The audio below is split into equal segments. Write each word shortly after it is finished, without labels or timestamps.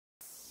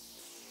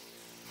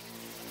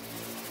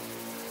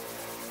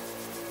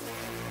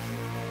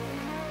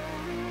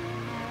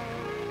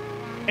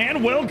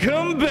And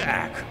welcome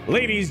back,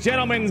 ladies,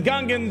 gentlemen,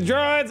 gungans,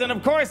 droids, and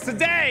of course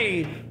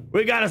today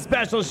we got a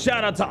special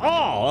shout out to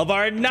all of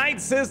our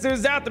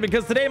Nightsisters out there,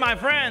 because today, my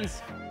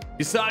friends,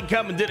 you saw it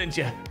coming, didn't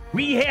you?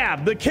 We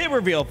have the kit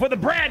reveal for the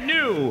brand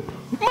new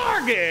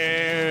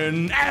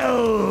Morgan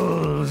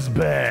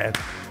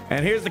Elsbeth.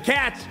 And here's the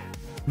catch.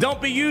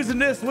 Don't be using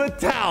this with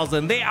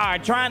Talzin. They are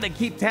trying to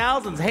keep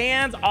Talzin's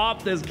hands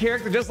off this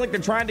character, just like they're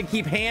trying to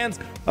keep hands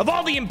of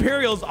all the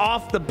Imperials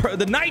off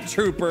the Night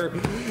Trooper.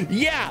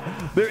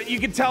 Yeah, you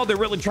can tell they're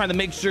really trying to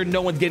make sure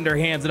no one's getting their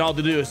hands on all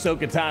to do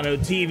Ahsoka Tano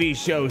TV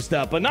show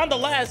stuff. But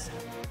nonetheless,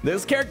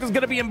 this character is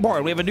going to be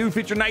important. We have a new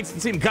feature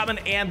Nightsister team coming,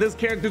 and this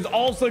character is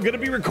also going to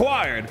be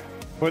required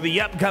for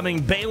the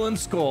upcoming Baylan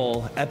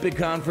Skoll Epic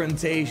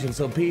Confrontation.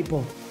 So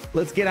people,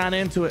 let's get on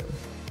into it,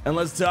 and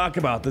let's talk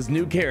about this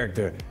new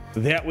character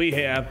that we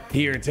have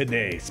here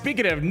today.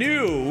 Speaking of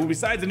new,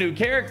 besides a new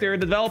character,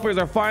 the developers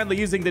are finally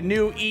using the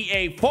new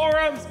EA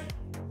forums.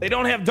 They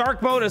don't have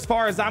dark mode as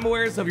far as I'm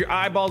aware, so if your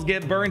eyeballs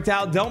get burnt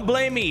out, don't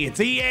blame me. It's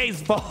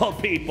EA's fault,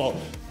 people.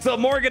 So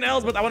Morgan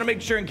Elsbeth, I want to make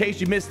sure in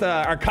case you missed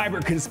our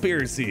Kyber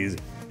conspiracies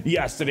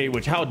yesterday,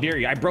 which how dare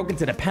you, I broke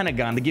into the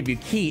Pentagon to give you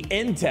key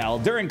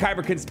intel during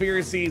Kyber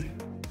conspiracies.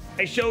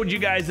 I showed you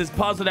guys this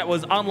puzzle that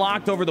was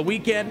unlocked over the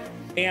weekend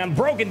and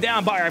broken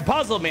down by our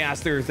puzzle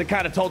masters that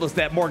kind of told us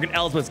that Morgan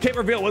Elsbeth's kit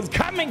reveal was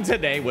coming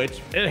today, which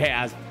it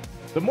has.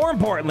 But more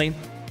importantly,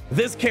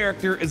 this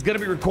character is going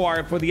to be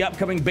required for the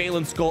upcoming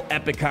Baylan Skoll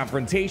Epic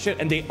Confrontation,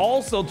 and they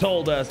also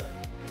told us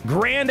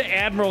Grand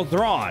Admiral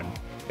Thrawn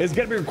is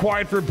going to be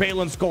required for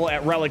Baylan Skoll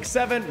at Relic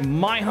 7.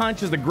 My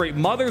hunch is the Great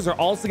Mothers are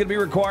also going to be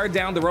required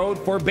down the road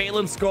for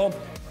Baylan Skoll,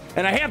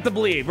 and I have to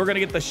believe we're going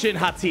to get the Shin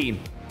Hati.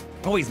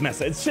 Always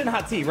mess up. It's Shin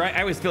Hati, right? I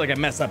always feel like I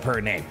mess up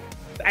her name.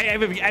 I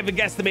have a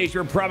guesstimation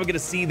we're probably going to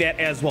see that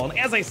as well. And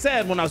as I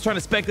said, when I was trying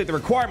to speculate the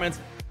requirements,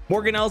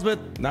 Morgan Elsbeth,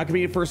 not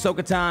going to be for Ahsoka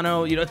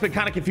Tano. You know, it's been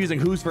kind of confusing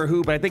who's for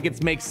who, but I think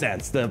it makes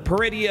sense. The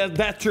Peridia,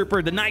 Death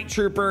Trooper, the Night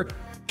Trooper,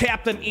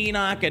 Captain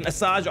Enoch, and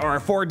Asajj are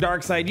our 4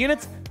 dark side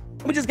units.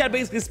 We just got to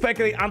basically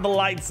speculate on the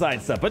light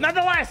side stuff. But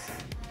nonetheless,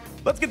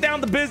 let's get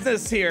down to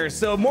business here.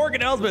 So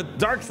Morgan Elsbeth,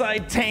 dark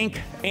side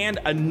tank, and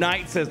a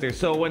Nightsister.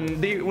 So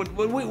when we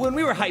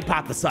were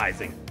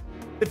hypothesizing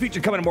the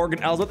feature coming to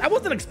Morgan Elsbeth, I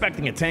wasn't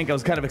expecting a tank. I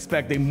was kind of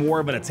expecting more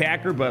of an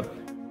attacker, but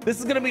this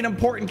is going to be an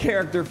important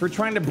character for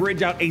trying to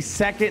bridge out a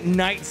second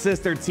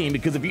Nightsister team,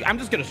 because if you, I'm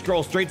just going to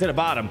scroll straight to the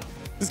bottom.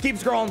 Just keep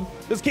scrolling.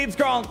 Just keep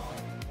scrolling.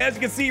 As you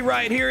can see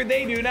right here,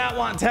 they do not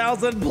want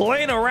Talzin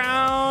playing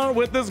around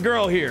with this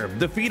girl here.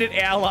 Defeated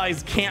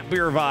allies can't be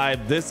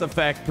revived. This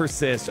effect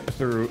persists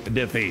through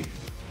defeat.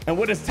 And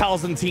what is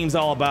Talzin teams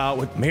all about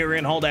with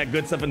Marion, all that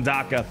good stuff in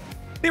DACA?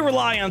 They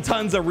rely on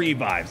tons of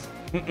revives.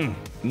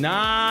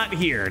 Not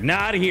here,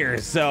 not here.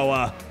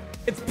 So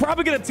it's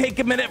probably going to take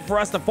a minute for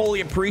us to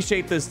fully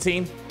appreciate this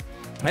team.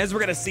 As we're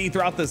going to see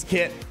throughout this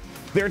kit,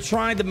 they're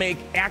trying to make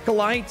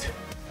Acolyte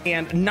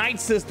and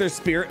Nightsister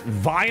Spirit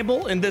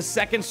viable in this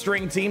second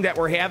string team that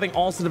we're having.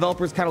 Also,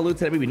 developers kind of alluded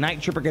to that maybe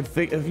Night Trooper could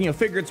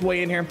figure its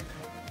way in here.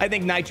 I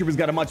think Night Trooper's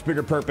got a much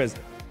bigger purpose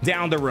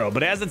down the road.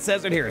 But as it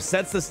says right here, it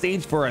sets the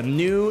stage for a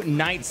new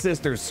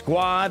Nightsister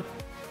squad.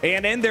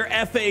 And in their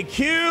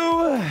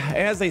FAQ,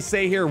 as they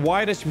say here,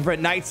 why does she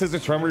prevent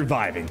Nightsisters from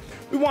reviving?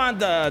 We want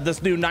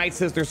this new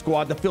Nightsister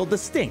squad to feel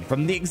distinct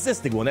from the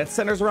existing one that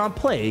centers around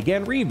plague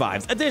and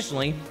revives.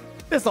 Additionally,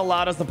 this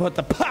allowed us to put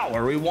the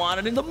power we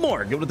wanted into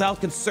Morgan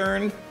without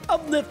concern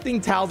of lifting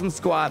Talzin's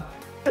squad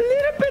a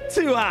little bit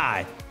too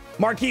high.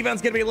 Marquee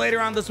event's gonna be later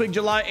on this week,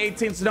 July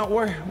 18th, so don't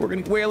worry. We're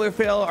gonna whale or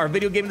fail our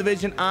video game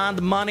division on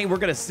the money. We're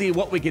gonna see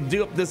what we can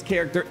do with this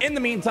character. In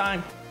the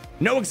meantime,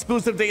 no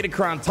exclusive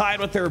Datacron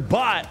tied with her,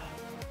 but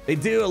they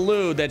do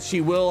allude that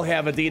she will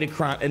have a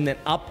Datacron in an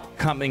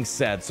upcoming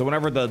set. So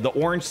whenever the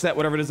orange set,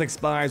 whatever it is,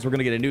 expires, we're going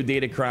to get a new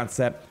Datacron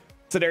set.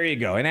 So there you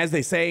go. And as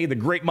they say, the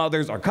Great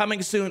Mothers are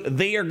coming soon.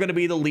 They are going to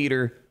be the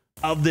leader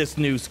of this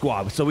new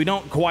squad. So we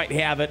don't quite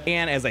have it.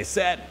 And as I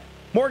said,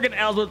 Morgan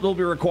Elsbeth will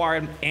be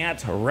required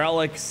at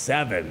Relic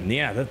 7.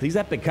 Yeah, these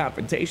epic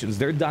confrontations,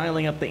 they're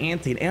dialing up the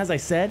ante. And as I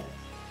said,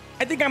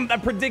 I think I'm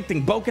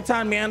predicting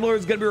Bo-Katan Mandalore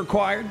is going to be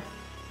required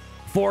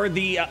for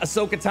the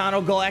Ahsoka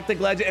Tano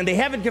Galactic Legend. And they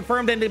haven't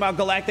confirmed anything about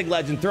Galactic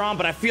Legend Thrawn,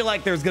 but I feel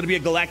like there's going to be a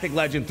Galactic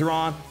Legend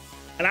Thrawn.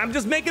 And I'm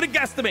just making a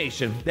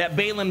guesstimation that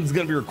Baylan is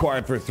going to be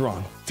required for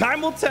Thrawn.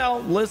 Time will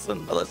tell.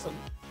 Listen.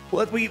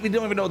 We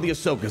don't even know the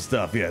Ahsoka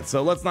stuff yet,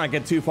 so let's not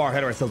get too far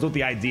ahead of ourselves with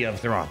the idea of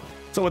Thrawn.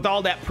 So with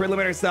all that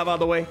preliminary stuff out of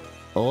the way,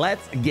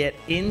 let's get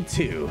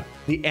into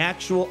the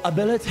actual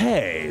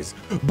abilities.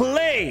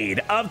 Blade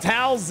of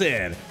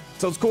Talzin.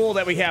 So it's cool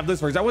that we have this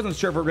version. I wasn't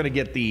sure if we were going to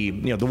get the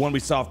one we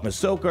saw from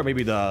Ahsoka, or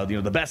maybe the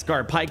the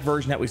Beskar Pike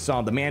version that we saw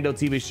on the Mando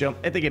TV show.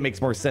 I think it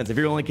makes more sense. If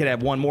you only could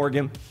have one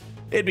Morgan,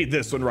 it'd be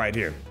this one right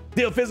here.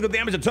 Deal physical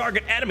damage to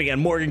target enemy,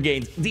 and Morgan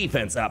gains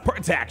defense up,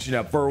 protection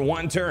up for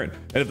 1 turn.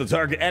 And if the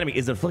target enemy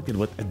is afflicted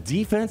with a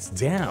defense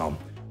down,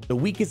 the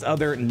weakest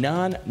other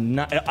non-tank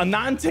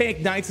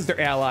Nightsister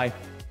ally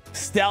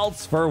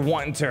stealths for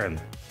 1 turn.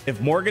 If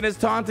Morgan is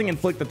taunting,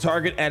 inflict the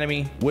target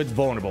enemy with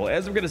vulnerable.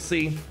 As we're going to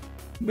see,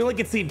 We only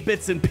can see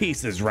bits and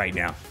pieces right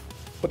now,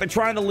 but they're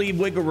trying to leave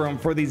wiggle room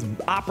for these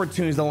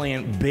opportunities to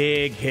land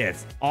big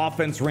hits.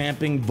 Offense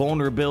ramping,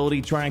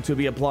 vulnerability trying to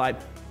be applied,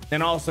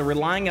 and also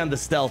relying on the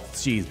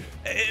stealth cheese.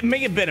 It may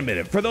have been a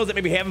minute. For those that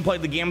maybe haven't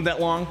played the game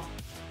that long,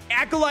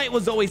 Acolyte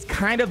was always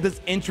kind of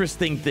this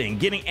interesting thing.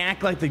 Getting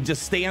Acolyte to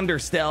just stay under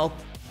stealth.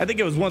 I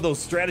think it was one of those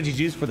strategies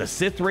used for the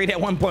Sith raid at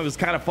one point. It was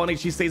kind of funny.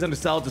 She stays under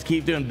stealth, just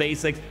keep doing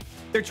basics.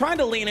 They're trying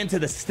to lean into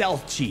the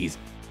stealth cheese,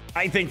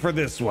 I think, for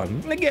this one.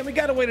 And again, we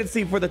got to wait and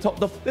see for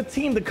the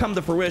team to come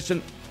to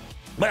fruition.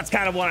 But that's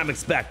kind of what I'm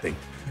expecting.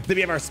 Then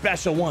we have our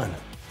special one.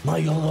 My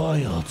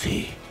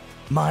loyalty,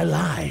 my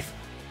life.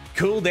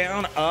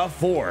 Cooldown of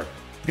 4.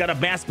 Got to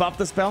mass buff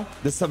the spell.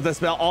 The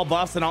spell, all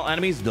buffs and all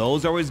enemies.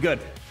 Those are always good.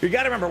 You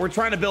got to remember, we're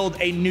trying to build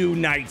a new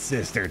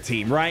Nightsister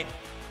team, right?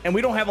 And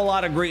we don't have a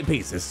lot of great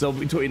pieces. So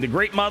between the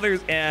Great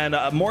Mothers and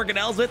Morgan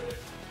Elsbeth,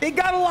 they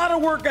got a lot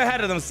of work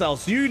ahead of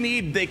themselves. So you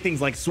need big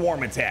things like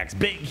swarm attacks,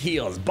 big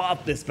heals,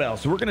 buff the spell.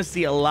 So we're going to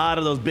see a lot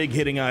of those big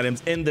hitting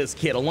items in this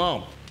kit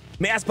alone.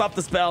 Mass buff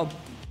the spell.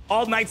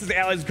 All Nightsister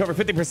allies cover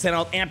 50%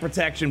 health and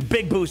protection.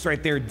 Big boost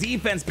right there.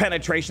 Defense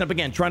penetration up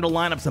again, trying to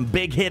line up some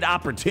big hit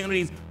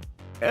opportunities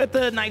at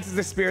the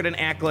Nightsister Spirit and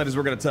Acolyte, as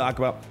we're going to talk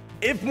about.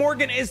 If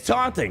Morgan is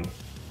taunting,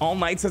 all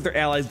Nightsister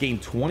allies gain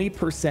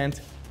 20%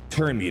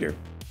 turn meter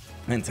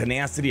and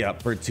tenacity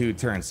up for 2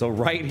 turns. So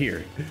right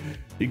here,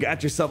 you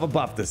got yourself a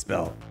buff the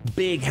spell,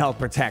 big health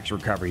protection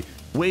recovery,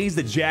 ways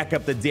to jack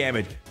up the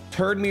damage,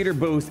 turn meter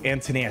boost,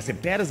 and tenacity.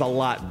 That is a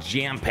lot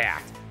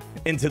jam-packed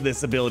into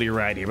this ability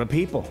right here. But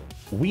people,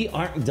 we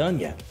aren't done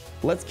yet.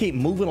 Let's keep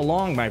moving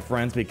along, my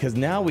friends, because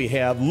now we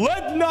have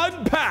Let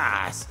None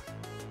Pass.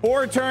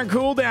 4-turn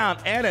cooldown,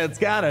 and it's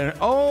got an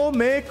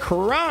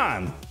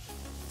Omicron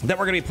that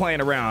we're gonna be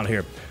playing around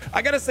here.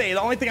 I gotta say,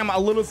 the only thing I'm a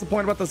little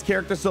disappointed about this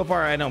character so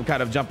far, I know I'm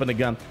kind of jumping the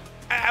gun.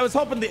 I was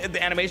hoping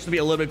the animation to be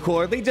a little bit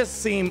cooler. They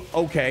just seem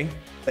okay.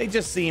 They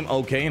just seem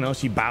okay. You know,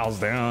 she bows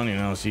down, you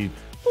know, she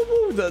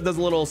does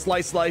a little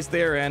slice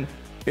there, and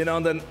you know,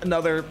 then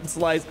another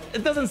slice.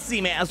 It doesn't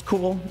seem as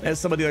cool as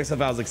some of the other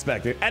stuff I was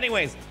expecting.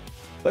 Anyways,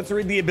 let's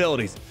read the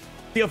abilities.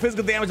 Deal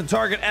physical damage to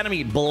target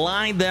enemy,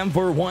 blind them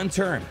for 1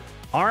 turn.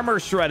 Armor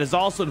Shred is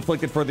also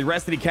inflicted for the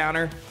rest of the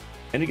counter,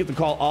 and you get to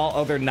call all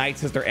other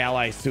Nightsister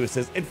allies to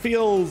assist. It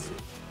feels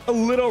a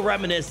little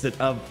reminiscent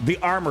of the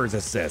Armor's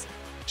assist.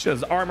 She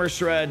does Armor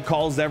Shred,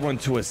 calls everyone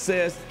to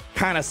assist,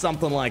 kind of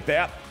something like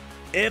that.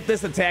 If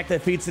this attack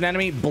defeats an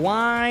enemy,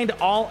 blind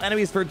all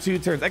enemies for 2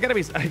 turns. I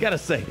gotta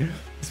say,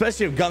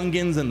 especially with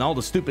Gungans and all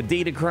the stupid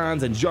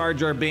Datacrons and Jar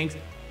Jar Binks,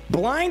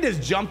 blind has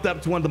jumped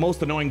up to one of the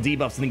most annoying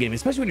debuffs in the game,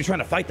 especially when you're trying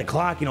to fight the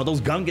clock. You know, those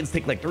Gungans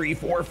take like 3,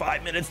 4,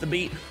 5 minutes to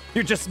beat.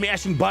 You're just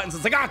smashing buttons.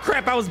 It's like, oh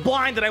crap, I was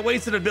blind and I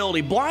wasted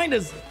ability. Blind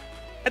is,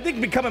 I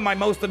think, becoming my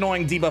most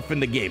annoying debuff in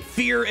the game.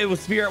 Fear, it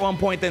was Fear at one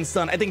point, then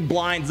Stun. I think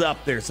blind's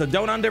up there. So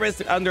don't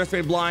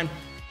underestimate blind.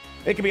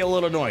 It can be a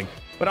little annoying.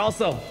 But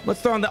also,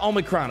 let's throw on the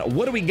Omicron.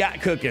 What do we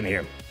got cooking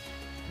here?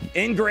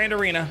 In Grand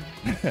Arena,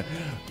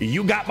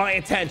 you got my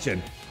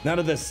attention. None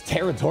of this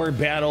territory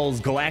battles,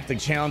 galactic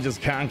challenges,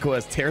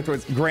 conquest,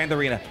 territories, Grand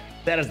Arena.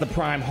 That is the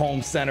prime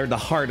home center, the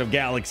heart of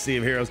Galaxy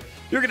of Heroes.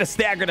 You're gonna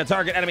stagger the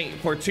target enemy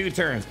for 2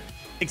 turns.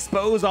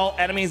 Expose all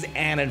enemies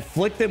and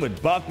inflict them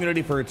with buff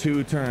immunity for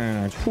 2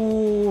 turns.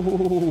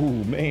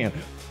 Ooh, man.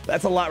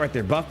 That's a lot right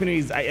there. Buff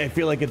immunities, I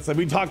feel like it's,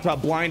 we talked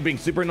about blind being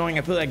super annoying.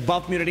 I feel like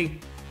buff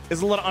immunity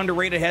is a little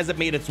underrated. Hasn't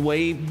made its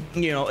way,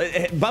 you know,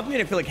 buff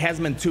immunity I feel like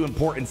hasn't been too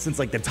important since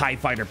like the TIE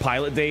Fighter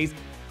pilot days.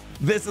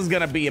 This is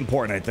gonna be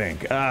important, I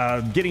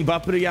think. Getting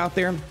buff immunity out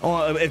there.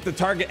 If the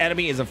target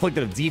enemy is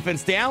inflicted a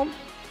defense down,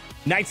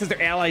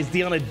 Nightsister allies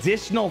deal an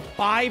additional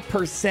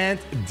 5%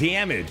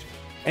 damage,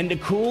 and the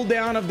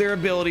cooldown of their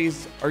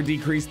abilities are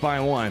decreased by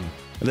 1.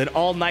 And then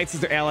all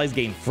Nightsister allies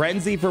gain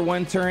Frenzy for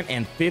 1 turn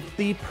and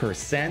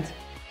 50%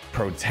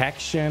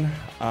 protection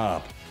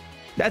up.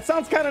 That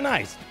sounds kind of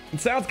nice. It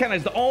sounds kind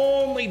of nice. The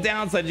only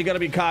downside you got to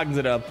be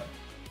cognizant of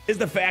is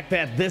the fact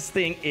that this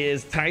thing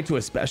is tied to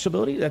a special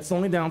ability. That's the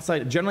only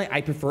downside. Generally,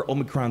 I prefer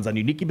Omicrons on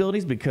unique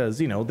abilities because,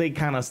 you know, they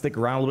kind of stick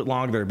around a little bit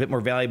longer. They're a bit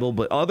more valuable,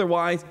 but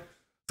otherwise,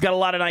 it's got a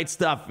lot of nice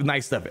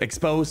stuff.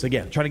 Expose,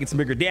 again, trying to get some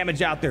bigger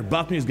damage out there.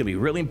 Buff news is going to be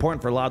really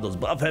important for a lot of those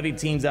buff-heavy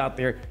teams out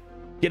there.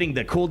 Getting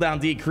the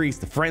cooldown decrease,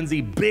 the Frenzy,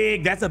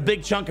 big. That's a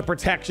big chunk of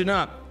protection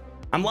up.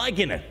 I'm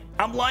liking it.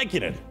 I'm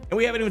liking it. And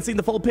we haven't even seen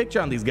the full picture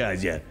on these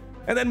guys yet.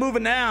 And then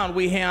moving down,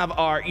 we have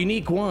our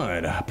unique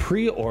one,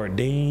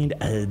 Preordained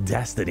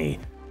Destiny.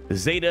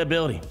 Zeta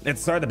ability. At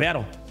the start of the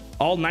battle,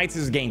 all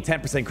Nightsisters gain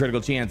 10% critical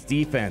chance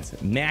defense,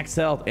 max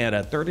health, and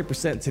a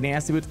 30%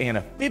 tenacity boost, and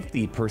a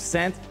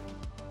 50%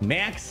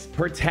 max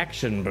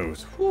protection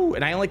boost. Whew.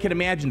 And I only can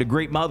imagine the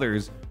Great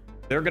Mothers,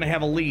 they're going to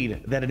have a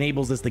lead that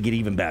enables this to get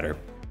even better.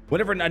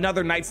 Whenever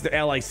another Nightsister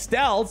ally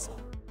stealths,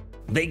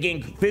 they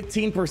gain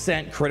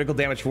 15% critical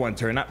damage for 1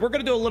 turn. Now, we're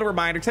going to do a little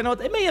reminder, because I know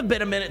it may have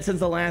been a minute since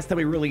the last time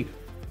we really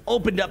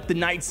opened up the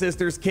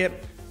Nightsisters kit.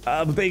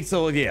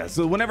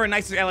 So whenever a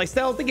Nightsister ally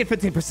stealths, they get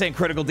 15%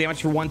 critical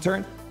damage for 1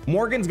 turn.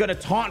 Morgan's going to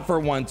taunt for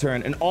 1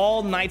 turn, and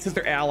all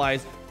Nightsister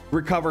allies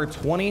recover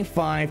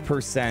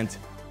 25%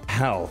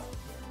 health.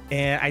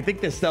 And I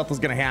think this stealth is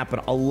going to happen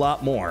a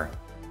lot more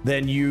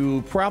than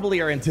you probably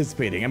are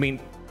anticipating. I mean,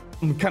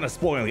 I'm kind of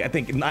spoiling it. I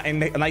think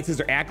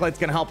Nightsister Acolyte's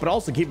going to help, but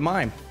also keep in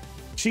mind,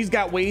 she's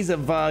got ways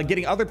of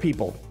getting other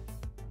people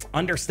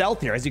under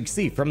stealth here, as you can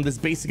see from this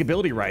basic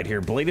ability right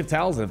here. Blade of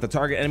Talisman. If the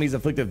target enemy's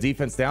inflicted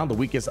defense down, the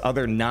weakest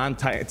other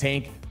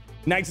non-tank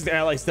Nightsister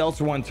ally stealths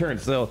for 1 turn.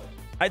 So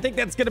I think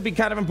that's going to be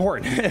kind of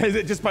important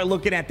just by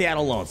looking at that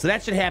alone. So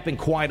that should happen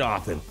quite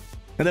often.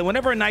 And then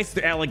whenever a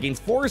Nightsister ally gains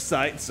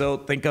Foresight, so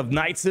think of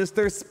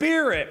Nightsister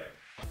Spirit,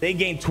 they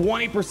gain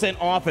 20%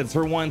 offense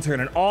for 1 turn,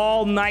 and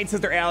all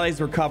Nightsister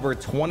allies recover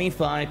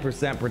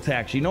 25%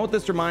 protection. You know what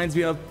this reminds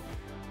me of?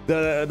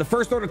 The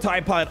First Order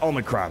TIE Pilot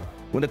Omicron.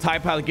 When the TIE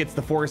Pilot gets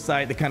the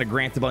Foresight, they kind of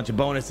grant a bunch of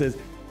bonuses.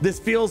 This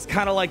feels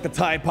kind of like the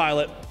TIE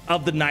Pilot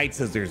of the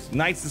Nightsisters.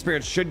 Nightsister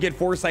Spirit should get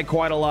Foresight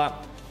quite a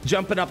lot,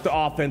 jumping up to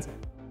offense,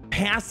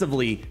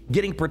 passively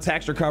getting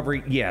protection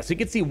recovery. Yeah, so you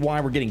can see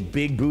why we're getting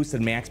big boosts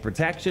in max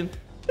protection.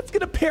 It's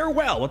going to pair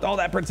well with all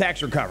that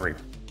protection recovery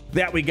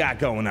that we got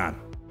going on.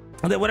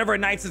 And then whenever a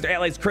Nightsister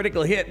ally's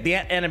critical hit,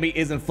 that enemy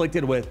is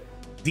inflicted with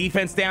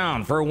defense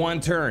down for 1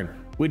 turn,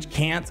 which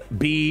can't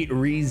be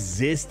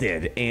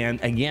resisted.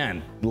 And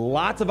again,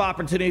 lots of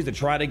opportunities to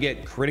try to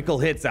get critical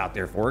hits out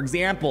there. For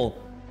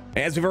example,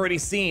 as we've already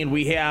seen,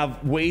 we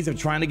have ways of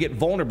trying to get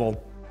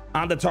vulnerable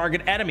on the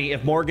target enemy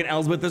if Morgan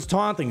Elsbeth is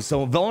taunting.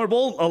 So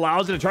vulnerable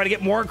allows you to try to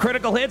get more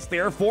critical hits,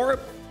 therefore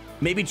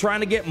maybe trying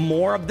to get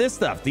more of this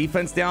stuff,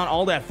 defense down,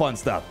 all that fun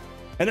stuff.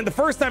 And then the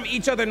first time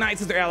each other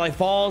Nightsister ally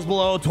falls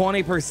below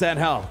 20%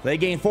 health, they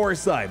gain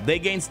Foresight, they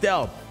gain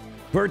stealth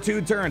for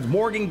 2 turns.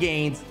 Morgan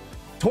gains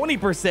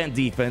 20%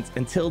 defense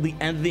until the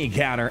end of the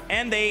encounter,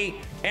 and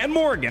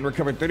Morgan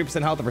recovered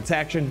 30% health and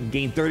protection,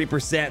 gain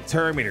 30%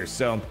 turn meters.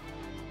 So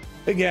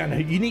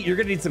again, you're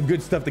gonna need some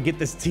good stuff to get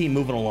this team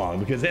moving along,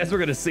 because as we're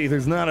gonna see,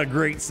 there's not a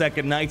great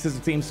second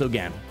Nightsister team. So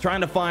again, trying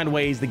to find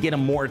ways to get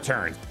them more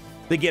turns,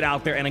 they get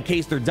out there, and in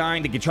case they're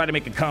dying, they can try to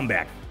make a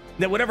comeback.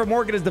 Then whenever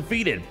Morgan is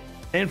defeated,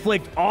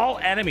 inflict all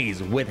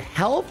enemies with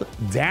health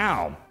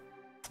down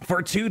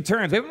for 2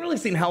 turns. We haven't really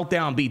seen health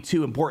down be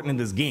too important in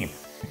this game.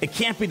 It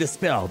can't be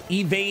dispelled,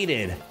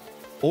 evaded,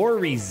 or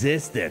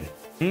resisted.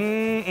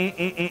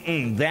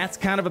 That's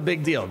kind of a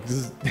big deal,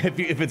 because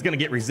if it's going to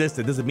get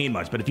resisted, it doesn't mean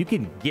much. But if you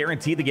can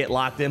guarantee to get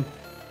locked in,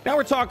 now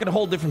we're talking a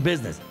whole different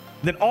business.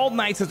 Then all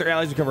Nightsister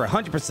allies recover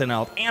 100%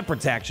 health and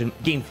protection,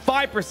 gain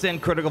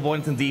 5% critical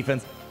avoidance and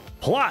defense,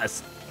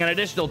 plus an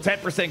additional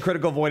 10%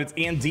 critical avoidance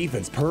and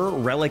defense per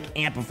relic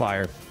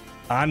amplifier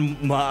on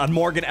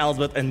Morgan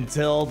Elsbeth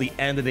until the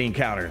end of the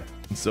encounter.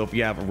 So if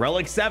you have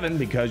relic 7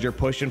 because you're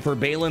pushing for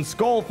Baylan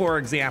Skoll, for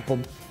example,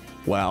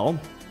 well,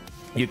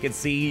 you can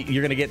see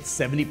you're going to get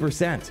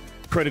 70%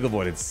 critical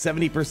avoidance,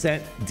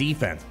 70%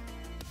 defense.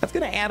 That's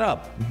going to add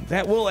up.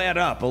 That will add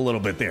up a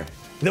little bit there.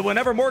 Then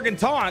whenever Morgan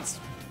taunts,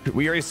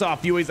 we already saw a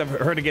few ways of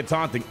her to get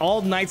taunting.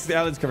 All Nightsister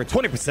allies cover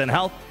 20%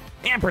 health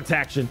and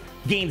protection,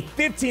 gain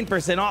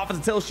 15% off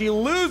until she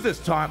loses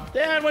taunt.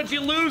 Then when she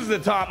loses the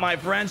taunt, my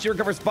friend, she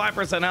recovers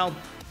 5% health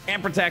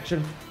and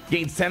protection,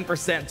 gains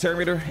 10% turn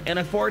meter, and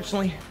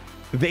unfortunately,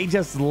 they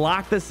just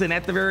locked this in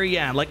at the very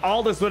end. Like,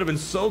 all this would have been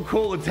so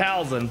cool with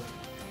Talisman,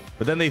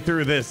 but then they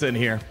threw this in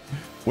here,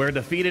 where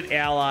defeated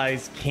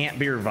allies can't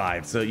be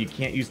revived. So you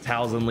can't use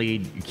Talisman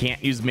lead, you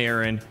can't use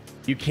Marin,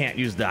 you can't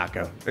use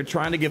Daka. They're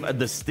trying to give a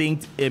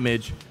distinct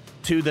image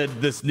to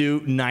this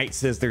new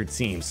Nightsister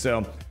team.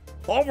 So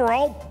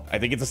overall, I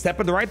think it's a step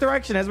in the right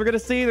direction. As we're going to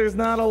see, there's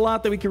not a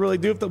lot that we can really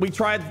do. We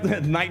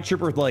tried Night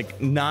Trooper with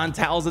like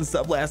non-Talisman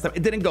stuff last time.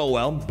 It didn't go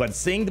well, but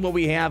seeing what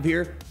we have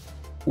here,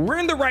 we're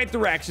in the right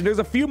direction. There's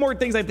a few more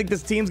things I think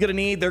this team's going to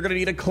need. They're going to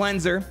need a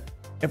cleanser.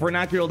 If we're not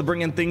going to be able to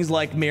bring in things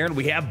like Marin,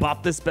 we have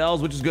buff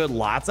dispels, which is good.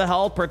 Lots of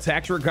health,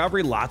 protection,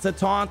 recovery, lots of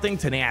taunting,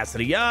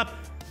 tenacity up.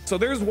 So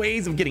there's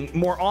ways of getting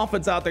more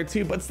offense out there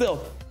too, but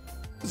still,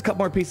 there's a couple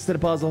more pieces to the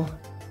puzzle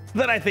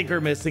that I think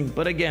are missing.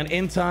 But again,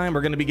 in time,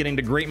 we're going to be getting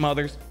to Great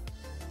Mothers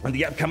in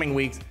the upcoming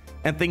weeks,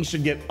 and things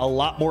should get a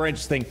lot more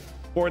interesting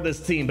for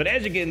this team. But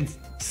as you can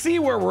see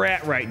where we're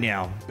at right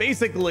now,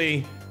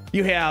 basically,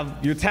 you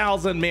have your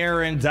Talisman,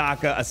 Marin,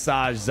 Daka,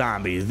 Asajj,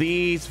 Zombie.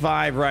 These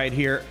 5 right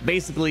here,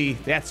 basically,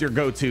 that's your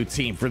go-to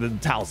team for the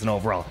Talisman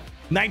overall.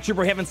 Night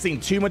Trooper, haven't seen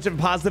too much of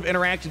a positive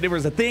interaction. There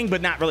was a thing,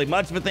 but not really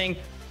much of a thing.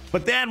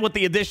 But then with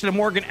the addition of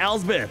Morgan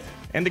Elsbeth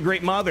and the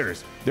Great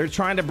Mothers, they're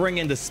trying to bring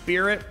in the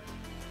Spirit,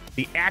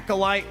 the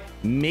Acolyte,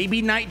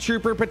 maybe Night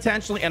Trooper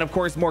potentially, and of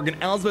course Morgan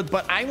Elsbeth.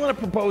 But I want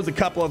to propose a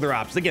couple other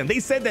options. Again, they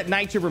said that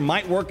Night Trooper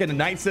might work in a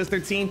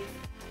Nightsister team.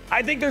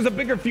 I think there's a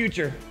bigger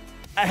future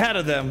ahead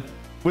of them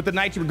with the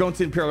Night Trooper going to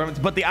the Imperial Remnants,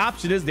 but the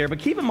option is there. But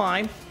keep in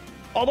mind,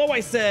 although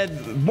I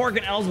said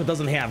Morgan Elsbeth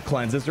doesn't have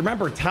cleanses,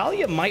 remember,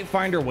 Talia might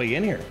find her way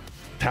in here.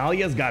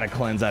 Talia's got a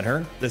cleanse on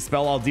her.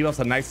 Dispel all debuffs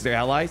on Nightsister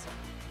allies.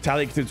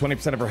 Talia gets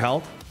 20% of her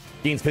health.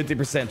 Gains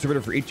 50% turn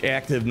meter for each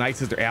active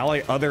Nightsister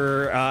ally.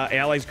 Other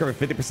allies cover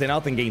 50%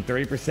 health and gain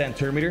 30%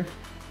 turn meter.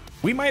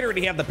 We might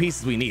already have the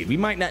pieces we need. We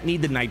might not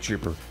need the Night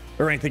Trooper.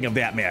 or anything of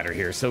that matter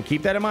here. So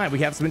keep that in mind. We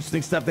have some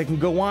interesting stuff that can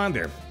go on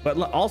there, but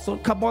also a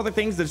couple other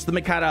things just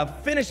to kind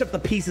of finish up the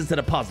pieces to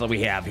the puzzle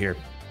we have here.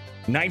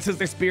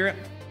 Nightsister Spirit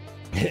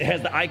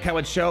has the icon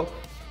would show.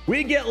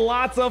 We get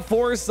lots of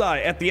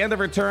foresight at the end of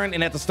her turn,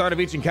 and at the start of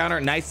each encounter,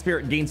 Night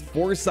Spirit gains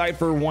foresight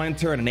for 1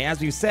 turn. And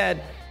as you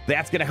said,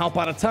 that's going to help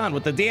out a ton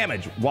with the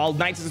damage. While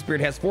Nightsister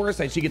Spirit has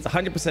foresight, she gets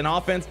 100%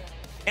 offense,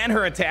 and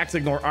her attacks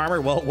ignore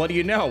armor. Well, what do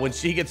you know? When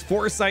she gets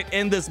foresight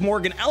in this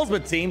Morgan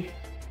Elsbeth team,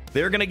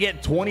 they're going to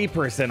get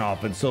 20%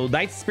 offense. So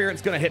Night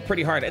Spirit's going to hit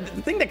pretty hard. And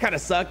the thing that kind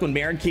of sucked when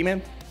Marin came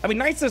in, I mean,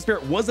 Nightsister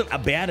Spirit wasn't a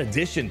bad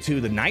addition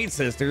to the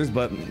Nightsisters,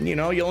 but you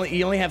know, you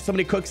only have so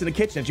many cooks in the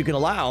kitchen that you can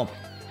allow.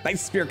 Nightsister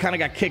Spirit kind of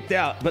got kicked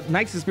out, but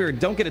Nightsister Spirit,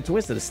 don't get it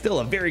twisted, is still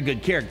a very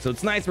good character. So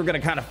it's nice we're going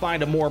to kind of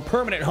find a more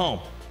permanent home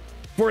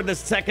for the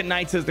second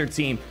Nightsister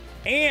team.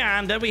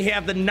 And then we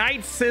have the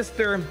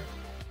Nightsister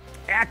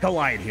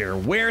Acolyte here,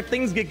 where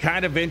things get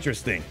kind of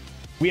interesting.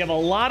 We have a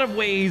lot of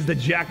ways to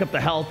jack up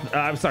the health,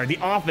 the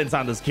offense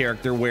on this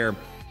character, where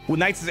when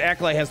Nightsister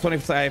Acolyte has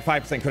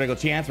 25% critical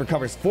chance,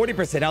 recovers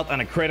 40% health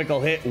on a critical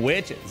hit,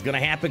 which is going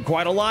to happen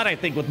quite a lot, I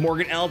think, with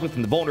Morgan Elsbeth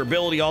and the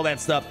vulnerability, all that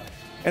stuff.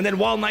 And then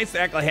while Nightsister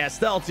Acolyte has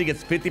stealth, she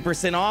gets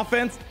 50%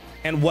 offense,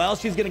 and well,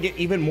 she's going to get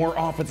even more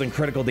offense and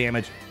critical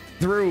damage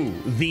through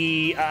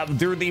the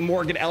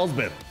Morgan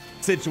Elsbeth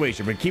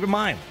situation. But keep in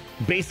mind,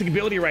 basic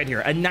ability right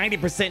here, a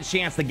 90%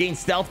 chance to gain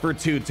stealth for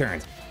 2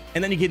 turns.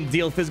 And then you can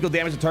deal physical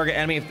damage to target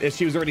enemy. If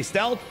she was already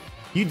stealth,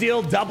 you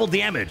deal double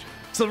damage.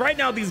 So right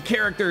now these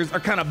characters are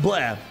kind of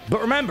blah.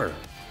 But remember,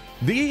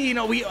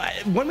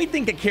 when we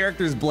think a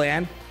character is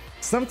bland,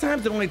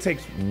 sometimes it only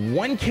takes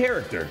one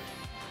character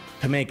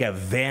to make a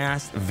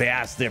vast,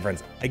 vast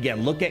difference.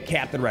 Again, look at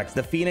Captain Rex.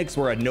 The Phoenix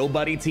were a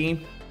nobody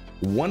team.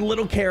 One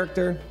little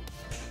character.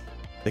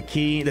 The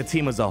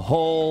team was a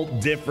whole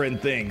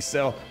different thing.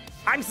 So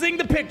I'm seeing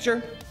the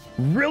picture.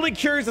 Really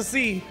curious to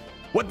see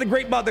what the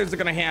Great Mothers are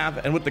going to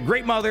have. And with the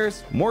Great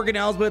Mothers, Morgan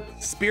Elsbeth,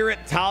 Spirit,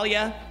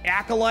 Talia,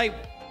 Acolyte,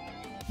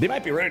 they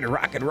might be ready to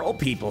rock and roll,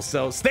 people.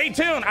 So stay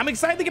tuned. I'm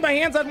excited to get my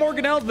hands on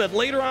Morgan Elsbeth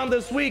later on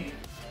this week.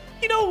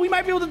 You know, we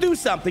might be able to do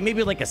something.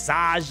 Maybe like a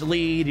Saj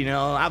lead, you know.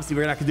 Obviously,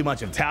 we're not going to do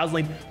much of Taz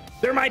lead.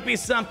 There might be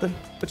something.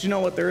 But you know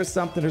what? There is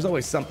something. There's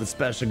always something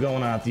special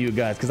going on with you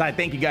guys. Because I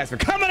thank you guys for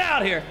coming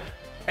out here,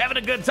 having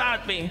a good time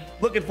with me.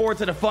 Looking forward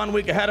to the fun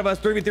week ahead of us.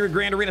 3v3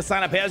 Grand Arena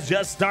sign-up has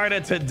just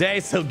started today.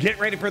 So get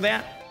ready for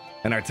that.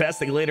 And our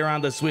testing later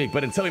on this week.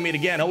 But until we meet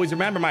again, always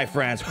remember, my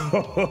friends,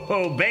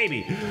 oh,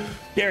 baby.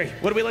 Gary,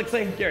 what do we like to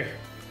say? Gary,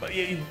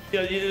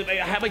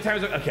 how many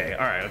times? Okay,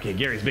 all right, okay.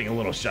 Gary's being a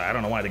little shy. I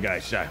don't know why the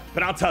guy's shy.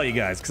 But I'll tell you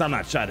guys, because I'm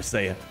not shy to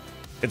say it.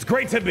 It's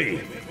great to be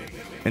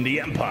in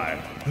the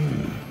Empire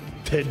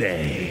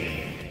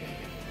today.